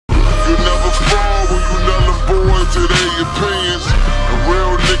to their opinions. And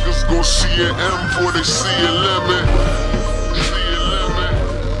real niggas gon' see an M before they see a limit.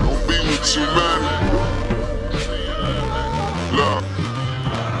 Don't be with too many. Look,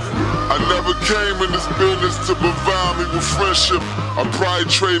 I never came in this business to provide me with friendship. I'd probably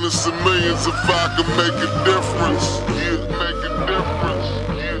trade in some millions if I could make a difference. Yeah, make a difference.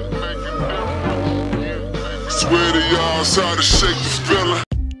 Yeah, make a difference. Yeah. Swear to y'all, it's how to shake this feeling.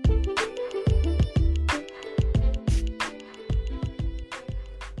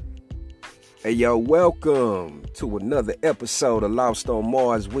 Hey yo, welcome to another episode of Lost on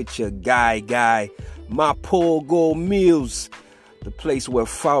Mars with your guy, my Paul Gold Mills, the place where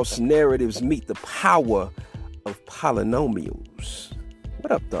false narratives meet the power of polynomials.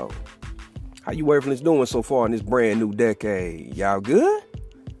 What up, though? How you workers doing so far in this brand new decade? Y'all good?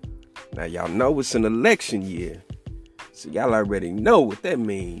 Now, y'all know it's an election year, so y'all already know what that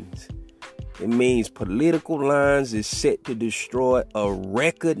means. It means political lines is set to destroy a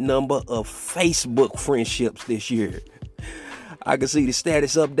record number of Facebook friendships this year. I can see the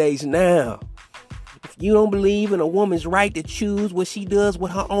status updates now. If you don't believe in a woman's right to choose what she does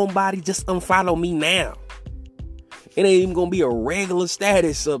with her own body, just unfollow me now. It ain't even gonna be a regular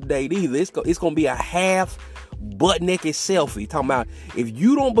status update either. It's gonna be a half butt-naked selfie talking about if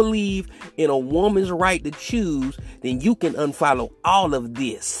you don't believe in a woman's right to choose, then you can unfollow all of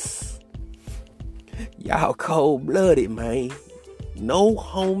this. Y'all cold-blooded, man. No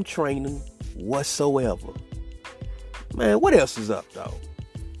home training whatsoever. Man, what else is up, though?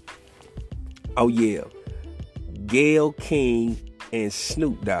 Oh, yeah. Gayle King and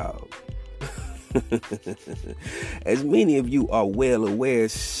Snoop Dogg. As many of you are well aware,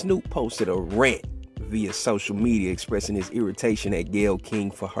 Snoop posted a rant via social media expressing his irritation at Gayle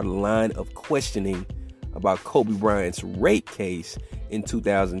King for her line of questioning about Kobe Bryant's rape case in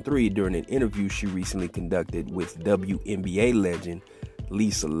 2003 during an interview she recently conducted with WNBA legend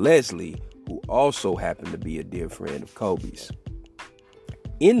Lisa Leslie, who also happened to be a dear friend of Kobe's.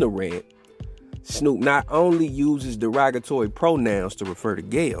 In the rant, Snoop not only uses derogatory pronouns to refer to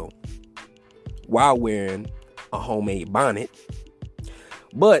Gayle while wearing a homemade bonnet,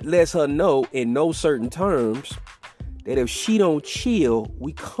 but lets her know in no certain terms that if she don't chill,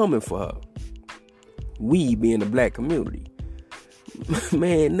 we coming for her. We being the black community.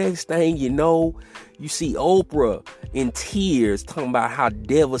 Man, next thing you know, you see Oprah in tears talking about how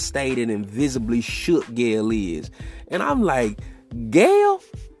devastated and visibly shook Gayle is. And I'm like, Gayle,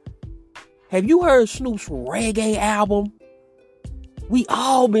 have you heard Snoop's reggae album? We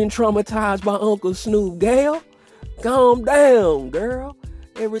all been traumatized by Uncle Snoop. Gayle, calm down, girl.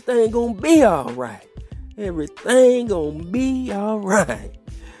 Everything gonna be all right. Everything gonna be all right.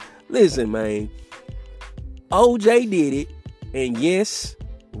 Listen, man. OJ did it, and yes,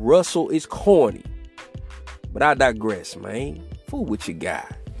 Russell is corny. But I digress, man. Fool with your guy.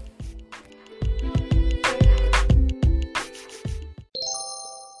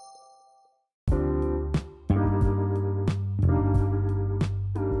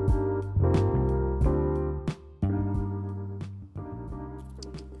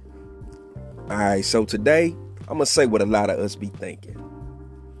 Alright, so today, I'm going to say what a lot of us be thinking.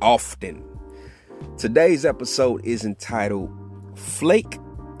 Often. Today's episode is entitled, Flake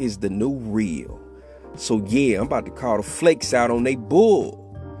is the New Real. So yeah, I'm about to call the flakes out on they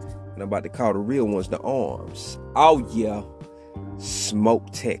bull. And I'm about to call the real ones the arms. Oh yeah, Smoke,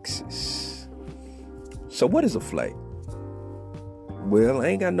 Texas. So what is a flake? Well, I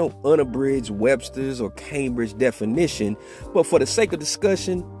ain't got no unabridged Webster's or Cambridge definition, but for the sake of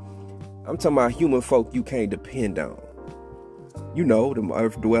discussion, I'm talking about human folk you can't depend on. You know, them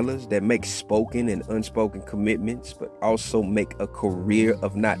earth dwellers that make spoken and unspoken commitments, but also make a career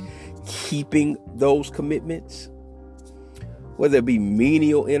of not keeping those commitments. Whether it be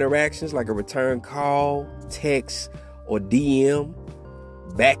menial interactions like a return call, text, or DM,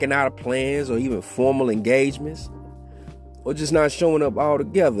 backing out of plans or even formal engagements, or just not showing up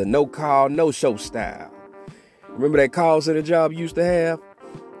altogether, no call, no show style. Remember that call center job you used to have?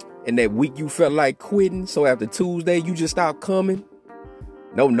 And that week you felt like quitting, so after Tuesday you just stopped coming?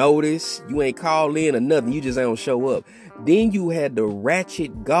 No notice, you ain't called in or nothing, you just don't show up. Then you had the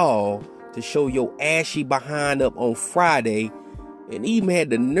ratchet gall to show your ashy behind up on Friday, and even had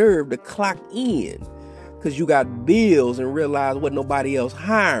the nerve to clock in because you got bills and realized wasn't nobody else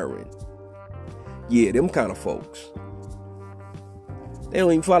hiring. Yeah, them kind of folks. They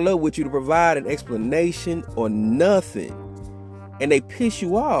don't even follow up with you to provide an explanation or nothing. And they piss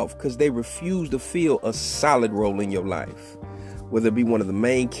you off because they refuse to fill a solid role in your life. Whether it be one of the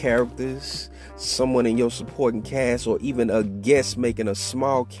main characters, someone in your supporting cast, or even a guest making a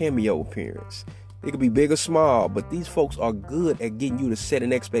small cameo appearance. It could be big or small, but these folks are good at getting you to set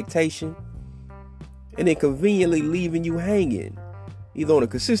an expectation and then conveniently leaving you hanging, either on a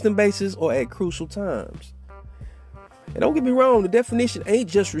consistent basis or at crucial times. And don't get me wrong, the definition ain't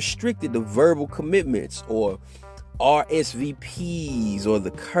just restricted to verbal commitments or RSVPs or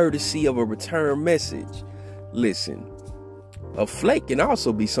the courtesy of a return message. Listen, a flake can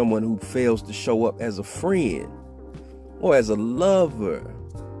also be someone who fails to show up as a friend or as a lover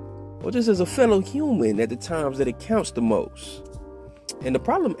or just as a fellow human at the times that it counts the most. And the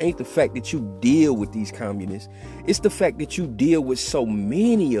problem ain't the fact that you deal with these communists. It's the fact that you deal with so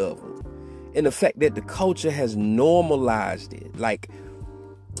many of them. And the fact that the culture has normalized it. Like,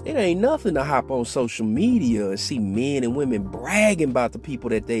 it ain't nothing to hop on social media and see men and women bragging about the people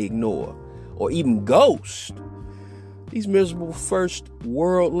that they ignore or even ghost. These miserable first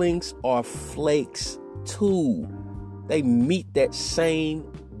worldlings are flakes too. They meet that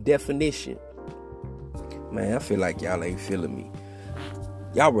same definition. Man, I feel like y'all ain't feeling me.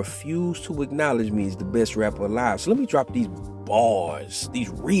 Y'all refuse to acknowledge me as the best rapper alive. So let me drop these bars, these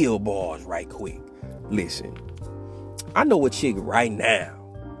real bars right quick. Listen, I know a chick right now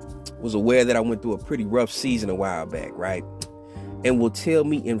was aware that I went through a pretty rough season a while back, right? And will tell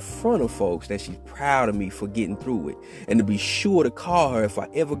me in front of folks that she's proud of me for getting through it. And to be sure to call her if I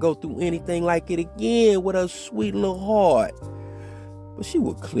ever go through anything like it again with her sweet little heart. But she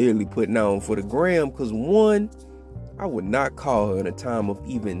was clearly putting on for the gram because, one, I would not call her in a time of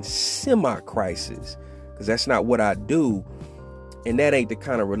even semi-crisis because that's not what I do. And that ain't the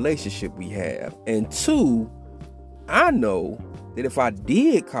kind of relationship we have. And two, I know that if I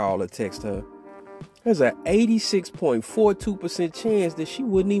did call or text her, there's an 86.42% chance that she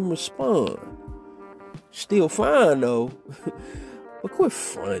wouldn't even respond. Still fine though, but quit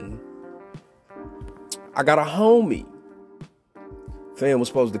fronting. I got a homie. Fam was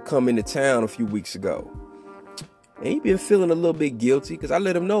supposed to come into town a few weeks ago. And he been feeling a little bit guilty because I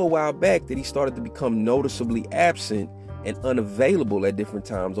let him know a while back that he started to become noticeably absent and unavailable at different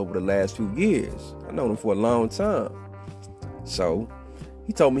times over the last few years. I've known him for a long time. So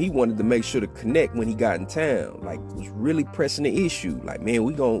he told me he wanted to make sure to connect when he got in town. Like, was really pressing the issue. Like, man,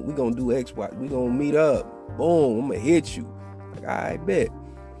 we gonna do X, Y. We gonna meet up. Boom, I'm gonna hit you. Like, I bet.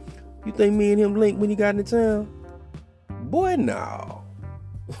 You think me and him linked when he got into town? Boy, no.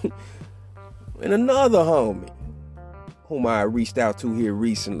 And another homie whom I reached out to here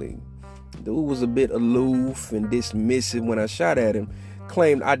recently. Dude was a bit aloof and dismissive when I shot at him.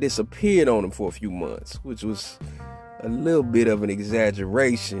 Claimed I disappeared on him for a few months, which was a little bit of an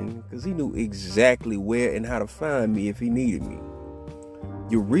exaggeration because he knew exactly where and how to find me if he needed me.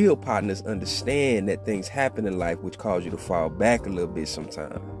 Your real partners understand that things happen in life which cause you to fall back a little bit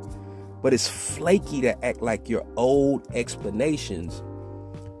sometimes. But it's flaky to act like your old explanations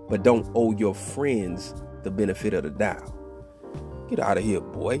but don't owe your friends the benefit of the doubt. Get out of here,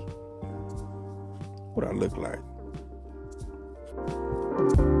 boy. What I look like?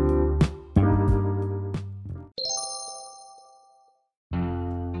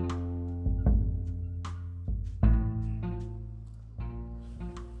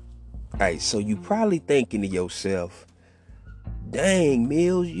 Alright, so you probably thinking to yourself, dang,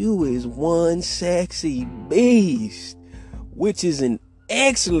 Mills, you is one sexy beast. Which is an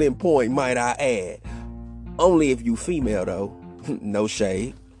excellent point, might I add. Only if you female, though. No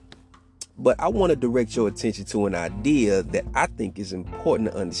shade. But I want to direct your attention to an idea that I think is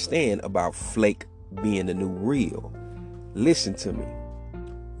important to understand about flake being the new real. Listen to me.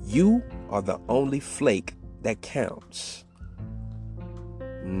 You are the only flake that counts.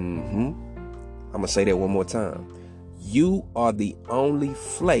 I'm going to say that one more time. You are the only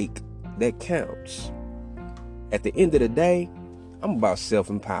flake that counts. At the end of the day, I'm about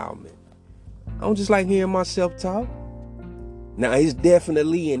self-empowerment. I don't just like hearing myself talk. Now, it's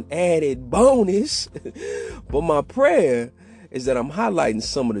definitely an added bonus, but my prayer is that I'm highlighting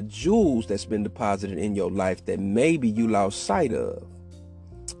some of the jewels that's been deposited in your life that maybe you lost sight of.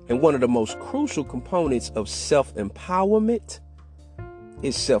 And one of the most crucial components of self-empowerment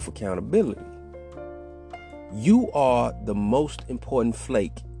is self-accountability. You are the most important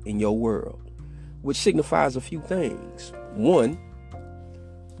flake in your world, which signifies a few things. One,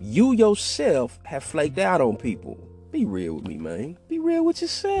 you yourself have flaked out on people. Be real with me, man. Be real with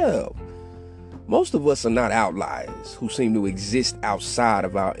yourself. Most of us are not outliers who seem to exist outside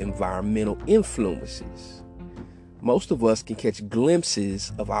of our environmental influences. Most of us can catch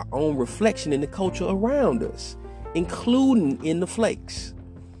glimpses of our own reflection in the culture around us, including in the flakes.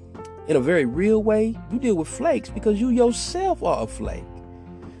 In a very real way, you deal with flakes because you yourself are a flake.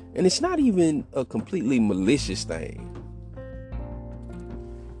 And it's not even a completely malicious thing.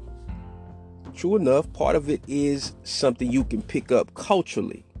 true enough, part of it is something you can pick up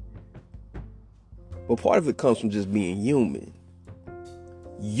culturally. But part of it comes from just being human.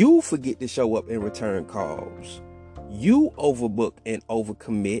 You forget to show up and return calls. You overbook and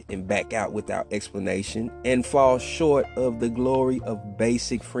overcommit and back out without explanation and fall short of the glory of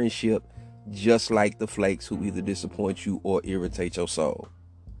basic friendship, just like the flakes who either disappoint you or irritate your soul.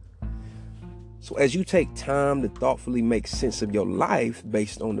 So as you take time to thoughtfully make sense of your life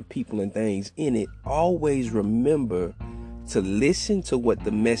based on the people and things in it, always remember to listen to what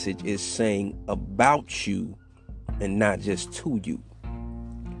the message is saying about you and not just to you.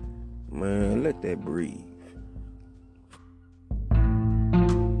 Man, let that breathe.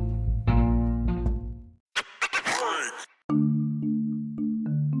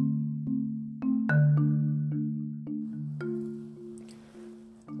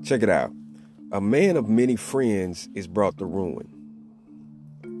 Check it out. A man of many friends is brought to ruin.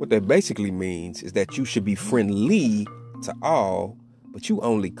 What that basically means is that you should be friendly to all, but you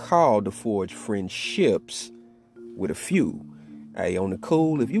only call to forge friendships with a few. Hey, on the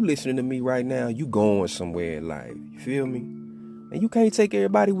cool, if you listening to me right now, you going somewhere in life. You feel me? And you can't take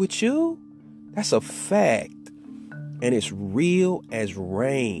everybody with you. That's a fact. And it's real as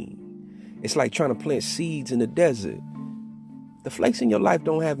rain. It's like trying to plant seeds in the desert. The flakes in your life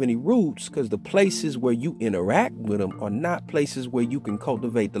don't have any roots because the places where you interact with them are not places where you can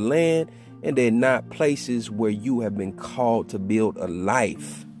cultivate the land, and they're not places where you have been called to build a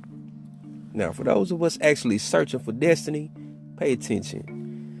life. Now, for those of us actually searching for destiny, pay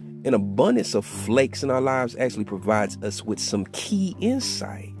attention. An abundance of flakes in our lives actually provides us with some key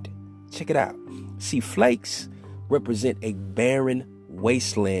insight. Check it out. See, flakes represent a barren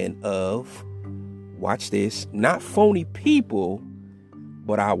wasteland of, watch this, not phony people,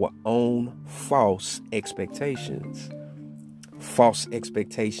 but our own false expectations. False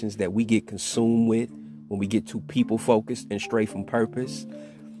expectations that we get consumed with when we get too people focused and stray from purpose.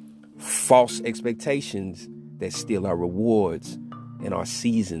 False expectations that steal our rewards and our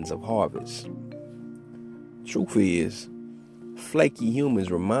seasons of harvest. Truth is, flaky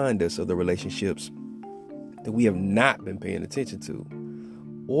humans remind us of the relationships that we have not been paying attention to,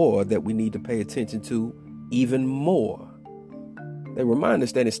 or that we need to pay attention to even more. They remind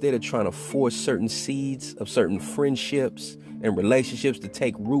us that instead of trying to force certain seeds of certain friendships and relationships to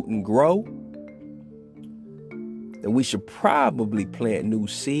take root and grow, that we should probably plant new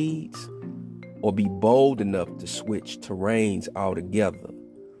seeds or be bold enough to switch terrains altogether.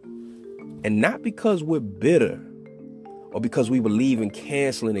 And not because we're bitter or because we believe in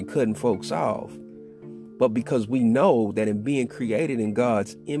canceling and cutting folks off, but because we know that in being created in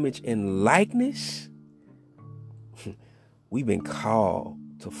God's image and likeness, we've been called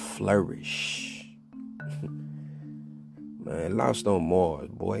to flourish. Man, lost on Mars,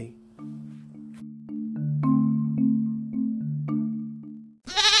 boy.